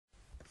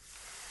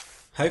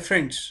Hi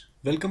friends,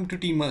 welcome to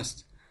Team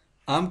MAST.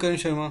 I'm Karan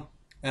Sharma,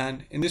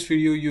 and in this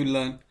video you'll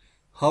learn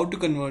how to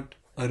convert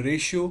a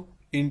ratio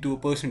into a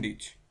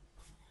percentage.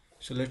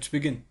 So let's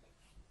begin.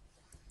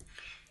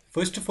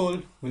 First of all,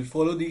 we'll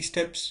follow these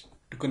steps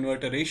to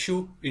convert a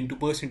ratio into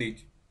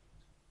percentage.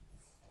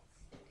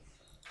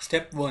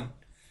 Step 1.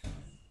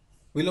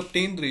 We'll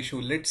obtain the ratio.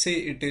 Let's say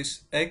it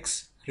is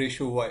x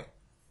ratio y.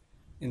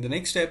 In the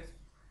next step,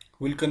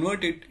 we'll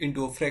convert it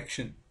into a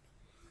fraction.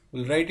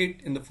 We'll write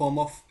it in the form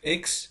of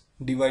x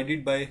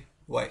divided by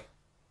y.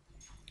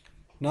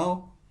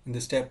 Now, in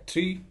the step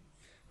 3,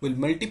 we'll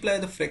multiply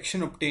the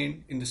fraction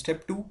obtained in the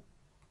step 2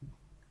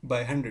 by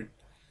 100.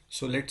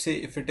 So let's say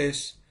if it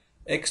is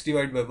x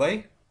divided by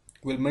y,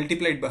 we'll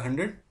multiply it by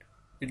 100.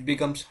 It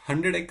becomes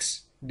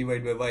 100x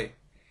divided by y.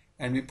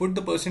 And we put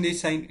the percentage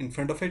sign in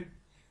front of it,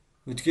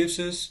 which gives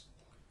us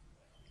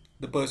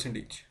the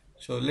percentage.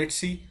 So let's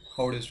see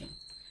how it is done.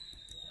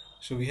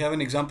 So we have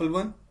an example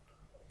 1.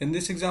 In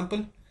this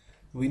example,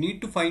 we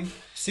need to find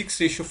 6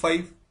 ratio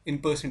 5 in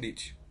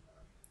percentage.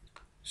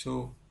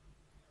 So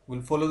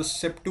we'll follow the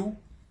step 2,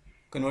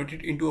 convert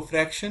it into a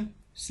fraction,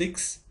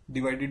 6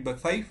 divided by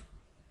 5.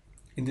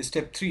 In the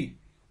step 3,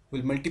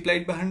 we'll multiply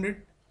it by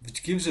 100,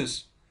 which gives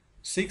us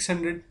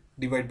 600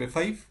 divided by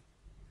 5.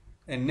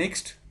 And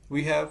next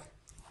we have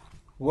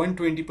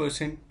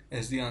 120%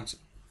 as the answer.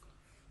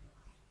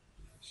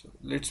 So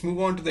let's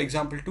move on to the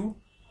example 2.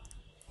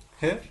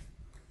 Here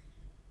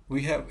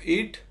we have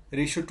 8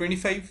 ratio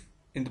 25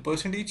 in the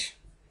percentage.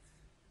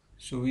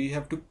 So we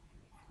have to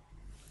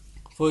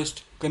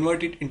first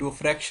convert it into a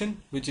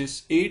fraction, which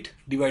is 8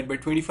 divided by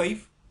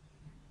 25.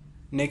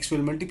 Next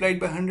we'll multiply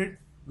it by 100,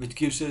 which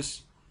gives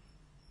us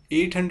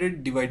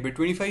 800 divided by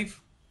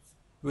 25,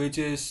 which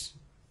is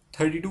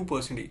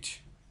 32%.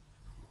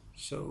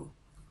 So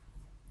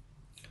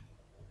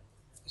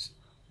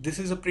this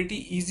is a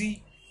pretty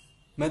easy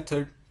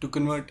method to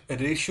convert a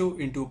ratio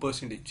into a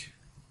percentage.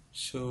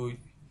 So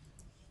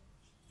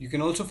you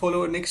can also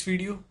follow our next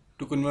video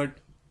to convert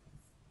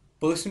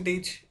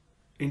percentage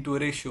into a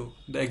ratio,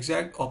 the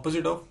exact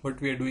opposite of what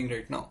we are doing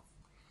right now.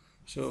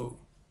 So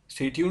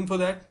stay tuned for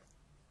that.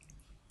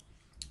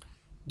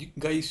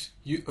 Guys,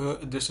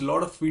 there's a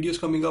lot of videos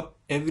coming up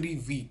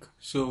every week,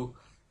 so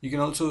you can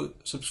also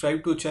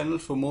subscribe to a channel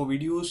for more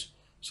videos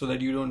so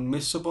that you don't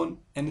miss upon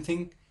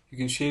anything. You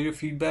can share your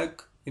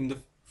feedback in the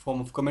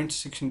form of comments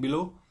section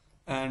below,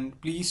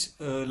 and please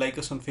like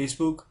us on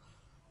Facebook.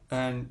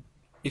 And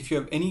if you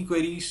have any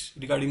queries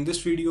regarding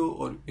this video,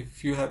 or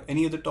if you have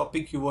any other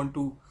topic you want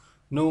to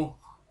know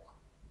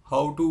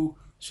how to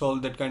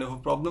solve that kind of a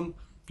problem,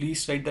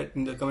 please write that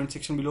in the comment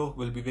section below.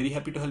 We'll be very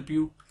happy to help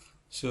you.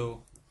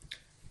 So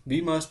be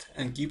must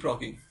and keep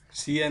rocking.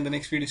 See you in the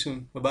next video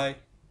soon. Bye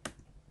bye.